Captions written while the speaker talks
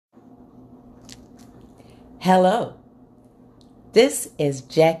Hello, this is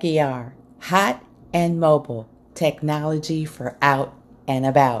Jackie R. Hot and Mobile Technology for Out and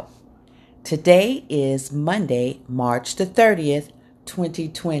About. Today is Monday, March the 30th,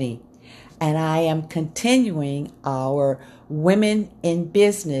 2020, and I am continuing our Women in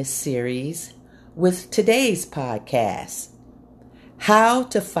Business series with today's podcast, How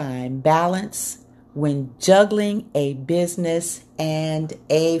to Find Balance when Juggling a Business and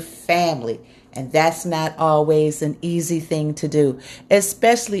a Family. And that's not always an easy thing to do,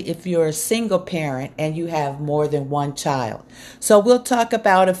 especially if you're a single parent and you have more than one child. So we'll talk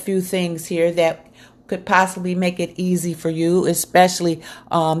about a few things here that could possibly make it easy for you, especially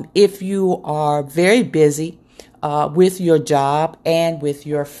if you are very busy with your job and with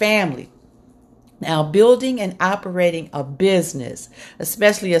your family. Now, building and operating a business,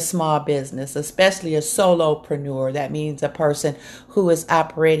 especially a small business, especially a solopreneur, that means a person who is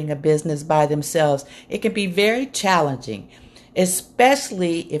operating a business by themselves, it can be very challenging,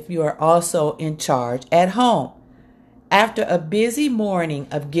 especially if you are also in charge at home. After a busy morning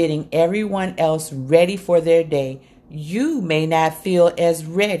of getting everyone else ready for their day, you may not feel as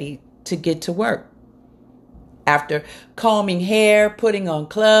ready to get to work. After combing hair, putting on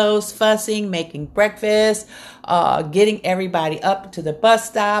clothes, fussing, making breakfast, getting everybody up to the bus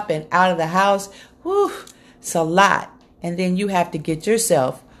stop and out of the house, whew, it's a lot. And then you have to get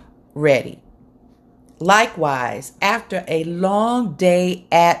yourself ready. Likewise, after a long day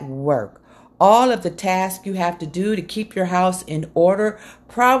at work, all of the tasks you have to do to keep your house in order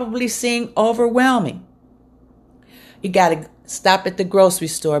probably seem overwhelming. You got to stop at the grocery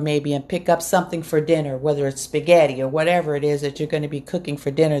store maybe and pick up something for dinner, whether it's spaghetti or whatever it is that you're going to be cooking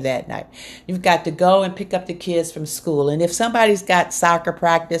for dinner that night. You've got to go and pick up the kids from school. And if somebody's got soccer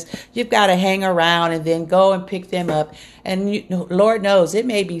practice, you've got to hang around and then go and pick them up. And Lord knows it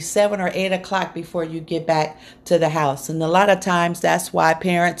may be 7 or 8 o'clock before you get back to the house. And a lot of times that's why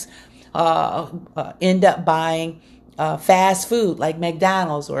parents end up buying fast food like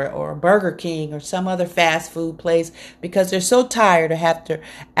McDonald's or Burger King or some other fast food place because they're so tired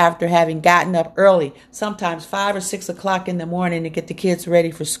after having gotten up early, sometimes 5 or 6 o'clock in the morning to get the kids ready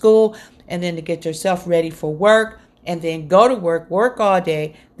for school and then to get yourself ready for work and then go to work all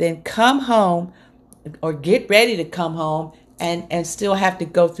day, then come home or get ready to come home and still have to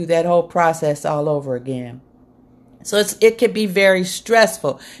go through that whole process all over again. So it can be very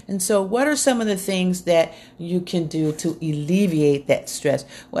stressful. And so what are some of the things that you can do to alleviate that stress?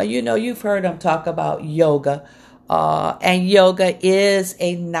 Well, you've heard them talk about yoga. And yoga is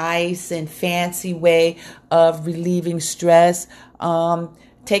a nice and fancy way of relieving stress.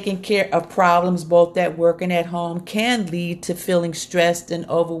 Taking care of problems both at work and at home can lead to feeling stressed and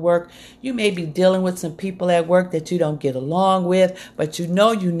overworked. You may be dealing with some people at work that you don't get along with, but you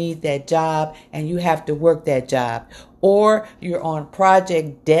know you need that job and you have to work that job. Or you're on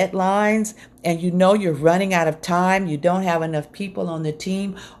project deadlines and you know you're running out of time, you don't have enough people on the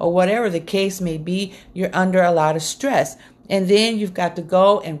team, or whatever the case may be, you're under a lot of stress. And then you've got to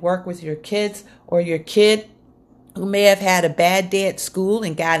go and work with your kids or your kid who may have had a bad day at school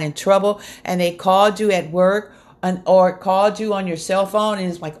and got in trouble, and they called you at work or called you on your cell phone, and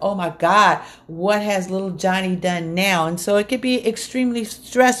it's like, oh my God, what has little Johnny done now? And so it can be extremely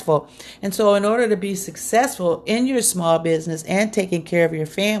stressful. And so in order to be successful in your small business and taking care of your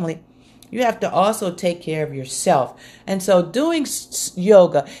family, you have to also take care of yourself. And so doing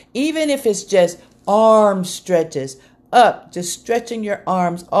yoga, even if it's just arm stretches up, just stretching your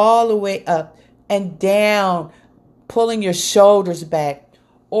arms all the way up and down, pulling your shoulders back,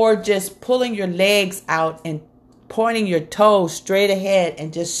 or just pulling your legs out and pointing your toes straight ahead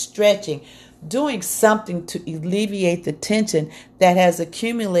and just stretching, doing something to alleviate the tension that has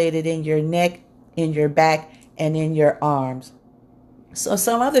accumulated in your neck, in your back, and in your arms. So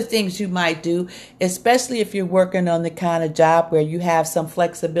some other things you might do, especially if you're working on the kind of job where you have some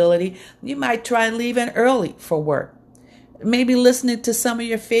flexibility, you might try leaving early for work. Maybe listening to some of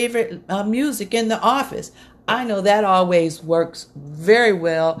your favorite music in the office. I know that always works very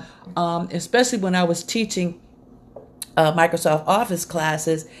well, especially when I was teaching Microsoft Office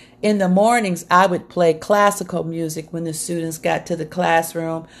classes. In the mornings, I would play classical music when the students got to the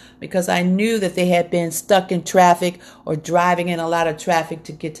classroom because I knew that they had been stuck in traffic or driving in a lot of traffic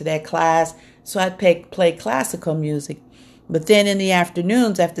to get to that class. So I'd play classical music. But then in the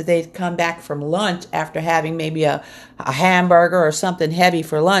afternoons, after they'd come back from lunch, after having maybe a hamburger or something heavy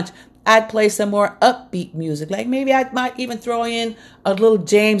for lunch, I'd play some more upbeat music. Like maybe I might even throw in a little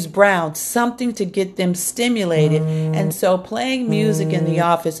James Brown, something to get them stimulated. And so playing music in the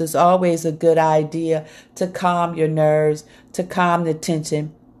office is always a good idea to calm your nerves, to calm the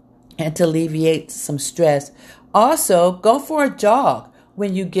tension, and to alleviate some stress. Also, go for a jog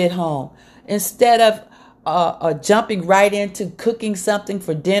when you get home. Instead of jumping right into cooking something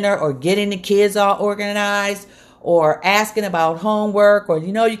for dinner or getting the kids all organized or asking about homework or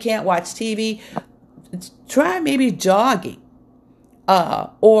you can't watch TV, try maybe jogging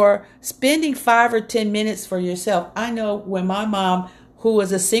or spending 5 or 10 minutes for yourself. I know when my mom, who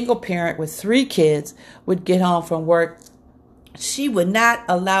was a single parent with 3 kids, would get home from work, she would not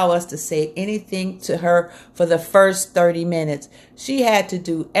allow us to say anything to her for the first 30 minutes. She had to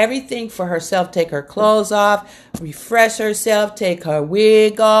do everything for herself, take her clothes off, refresh herself, take her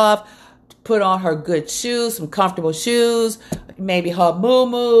wig off, put on her good shoes, some comfortable shoes, maybe her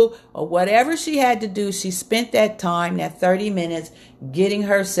moo-moo, or whatever she had to do. She spent that time, that 30 minutes, getting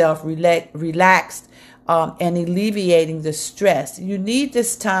herself relaxed and alleviating the stress. You need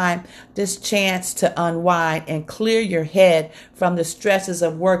this time, this chance to unwind and clear your head from the stresses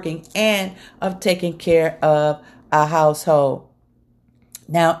of working and of taking care of a household.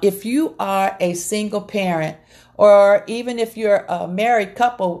 Now, if you are a single parent, or even if you're a married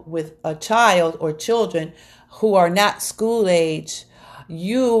couple with a child or children who are not school age,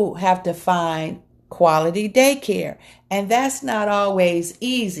 you have to find quality daycare. And that's not always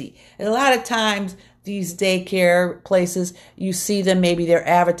easy. And a lot of times, these daycare places, you see them, maybe they're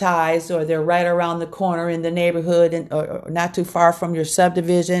advertised or they're right around the corner in the neighborhood and or not too far from your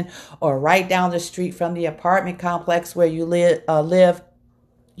subdivision or right down the street from the apartment complex where you live.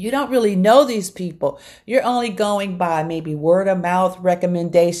 You don't really know these people. You're only going by maybe word of mouth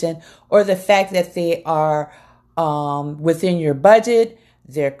recommendation or the fact that they are within your budget.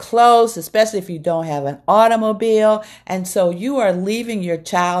 They're close, especially if you don't have an automobile. And so you are leaving your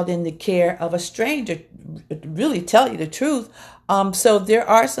child in the care of a stranger, really tell you the truth. So there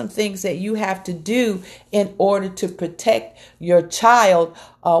are some things that you have to do in order to protect your child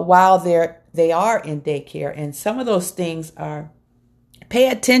while they are in daycare. And some of those things are: pay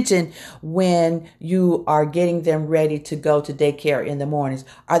attention when you are getting them ready to go to daycare in the mornings.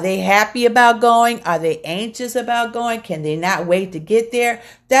 Are they happy about going? Are they anxious about going? Can they not wait to get there?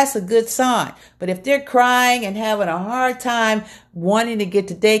 That's a good sign. But if they're crying and having a hard time wanting to get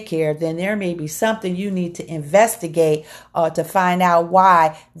to daycare, then there may be something you need to investigate to find out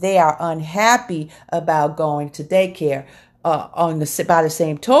why they are unhappy about going to daycare. By the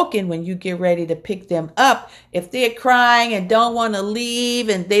same token, when you get ready to pick them up, if they're crying and don't want to leave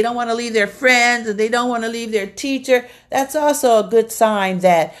and they don't want to leave their friends and they don't want to leave their teacher, that's also a good sign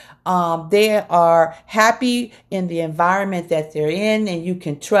that they are happy in the environment that they're in, and you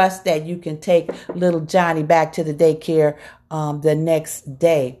can trust that you can take little Johnny back to the daycare the next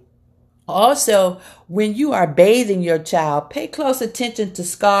day. Also, when you are bathing your child, pay close attention to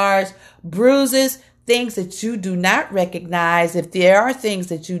scars, bruises, things that you do not recognize. If there are things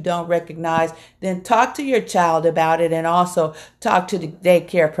that you don't recognize, then talk to your child about it, and also talk to the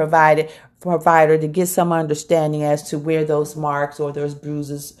daycare provider to get some understanding as to where those marks or those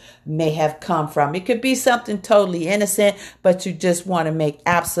bruises may have come from. It could be something totally innocent, but you just want to make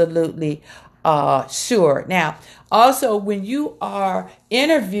absolutely sure. Now, also, when you are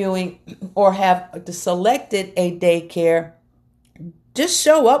interviewing or have selected a daycare, just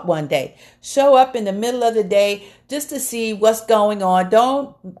show up one day. Show up in the middle of the day just to see what's going on.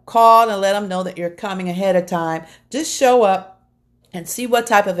 Don't call and let them know that you're coming ahead of time. Just show up and see what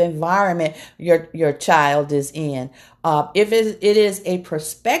type of environment your child is in. If it is a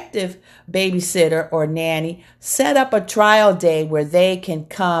prospective babysitter or nanny, set up a trial day where they can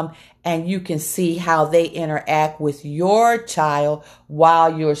come and you can see how they interact with your child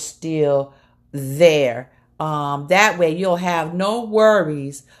while you're still there. That way you'll have no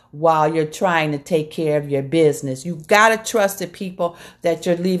worries while you're trying to take care of your business. You've got to trust the people that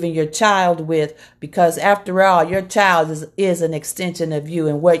you're leaving your child with, because after all, your child is an extension of you,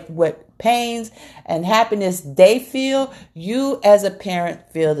 and what pains and happiness they feel, you as a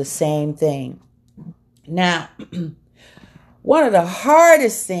parent feel the same thing. Now, one of the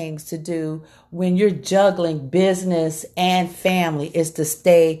hardest things to do when you're juggling business and family is to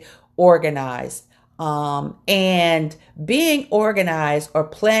stay organized. And being organized or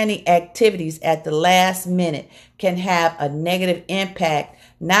planning activities at the last minute can have a negative impact,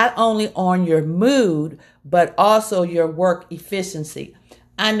 not only on your mood, but also your work efficiency.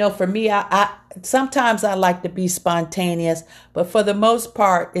 I know for me, I sometimes I like to be spontaneous, but for the most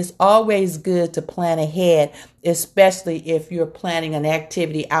part, it's always good to plan ahead, especially if you're planning an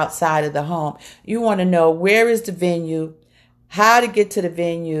activity outside of the home. You want to know, where is the venue, how to get to the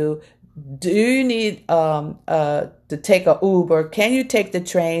venue, Do you need to take a Uber? Can you take the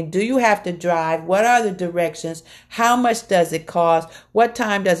train? Do you have to drive? What are the directions? How much does it cost? What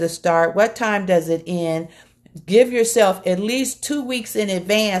time does it start? What time does it end? Give yourself at least 2 weeks in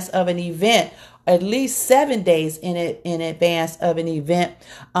advance of an event, at least 7 days in advance of an event,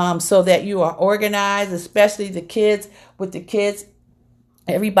 so that you are organized, especially the kids. With the kids,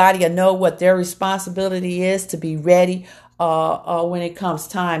 everybody will know what their responsibility is to be ready when it comes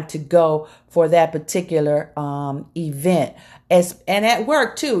time to go for that particular event. And at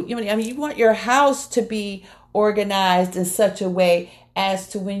work too. You want your house to be organized in such a way as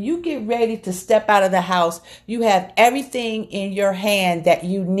to when you get ready to step out of the house, you have everything in your hand that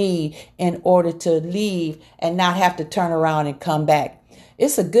you need in order to leave and not have to turn around and come back.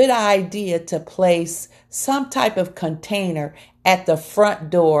 It's a good idea to place some type of container at the front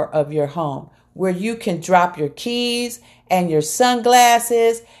door of your home where you can drop your keys and your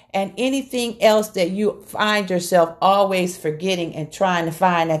sunglasses and anything else that you find yourself always forgetting and trying to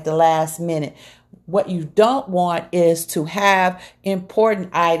find at the last minute. What you don't want is to have important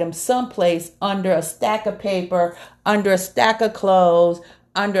items someplace under a stack of paper, under a stack of clothes,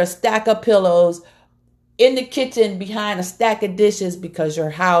 under a stack of pillows, in the kitchen behind a stack of dishes because your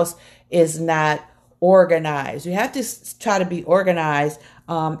house is not organized. You have to try to be organized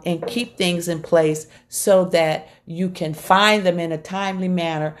and keep things in place so that you can find them in a timely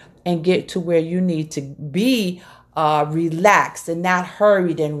manner and get to where you need to be relaxed and not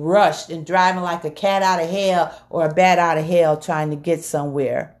hurried and rushed and driving like a cat out of hell or a bat out of hell trying to get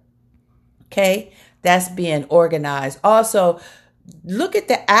somewhere. Okay, that's being organized. Also, look at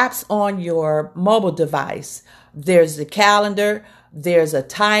the apps on your mobile device. There's the calendar, there's a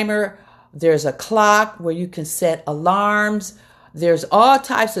timer, there's a clock where you can set alarms. There's all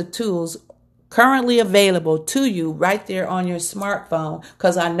types of tools currently available to you right there on your smartphone,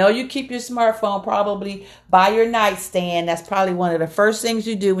 because I know you keep your smartphone probably by your nightstand. That's probably one of the first things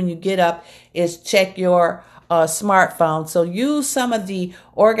you do when you get up is check your smartphone. So use some of the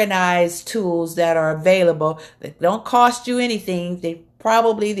organized tools that are available. They don't cost you anything. They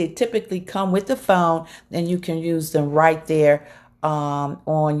typically come with the phone, and you can use them right there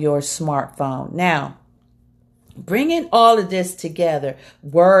on your smartphone. Now, bringing all of this together: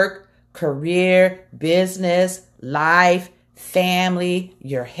 work, career, business, life, family,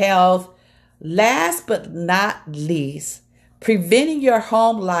 your health. Last but not least, preventing your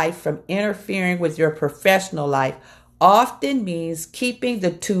home life from interfering with your professional life often means keeping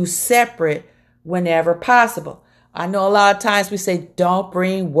the two separate whenever possible. I know a lot of times we say, don't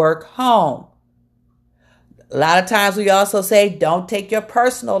bring work home. A lot of times we also say, don't take your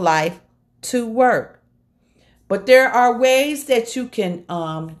personal life to work. But there are ways that you can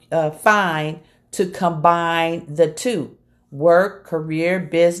find to combine the two: work, career,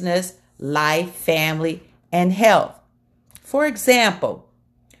 business, life, family, and health. For example,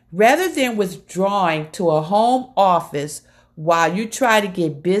 rather than withdrawing to a home office while you try to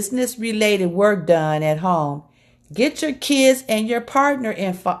get business-related work done at home, get your kids and your partner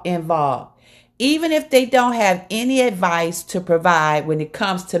involved. Even if they don't have any advice to provide when it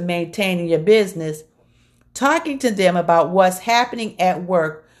comes to maintaining your business, talking to them about what's happening at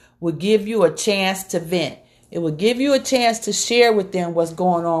work will give you a chance to vent. It will give you a chance to share with them what's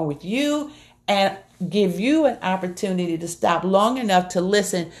going on with you and give you an opportunity to stop long enough to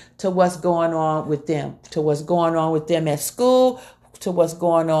listen to what's going on with them, to what's going on with them at school, to what's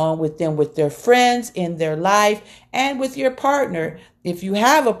going on with them with their friends in their life, and with your partner. If you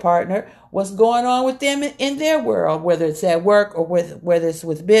have a partner, what's going on with them in their world, whether it's at work or whether it's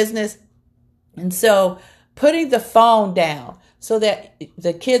with business. And so putting the phone down so that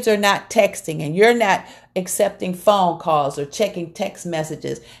the kids are not texting and you're not accepting phone calls or checking text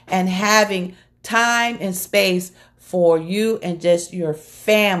messages, and having time and space for you and just your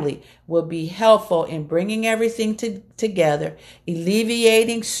family will be helpful in bringing everything together,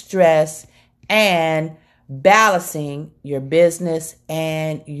 alleviating stress, and balancing your business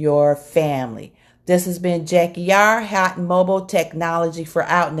and your family. This has been Jackie R., Hot and Mobile Technology for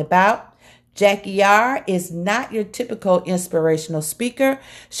Out and About. Jackie R. is not your typical inspirational speaker.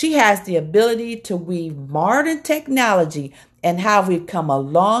 She has the ability to weave modern technology and how we've come a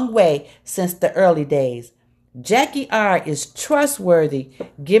long way since the early days. Jackie R. is trustworthy,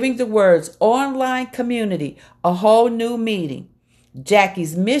 giving the words online community a whole new meaning.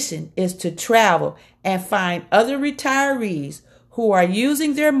 Jackie's mission is to travel and find other retirees who are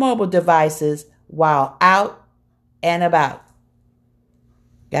using their mobile devices while out and about.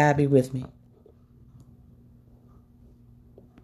 God be with me.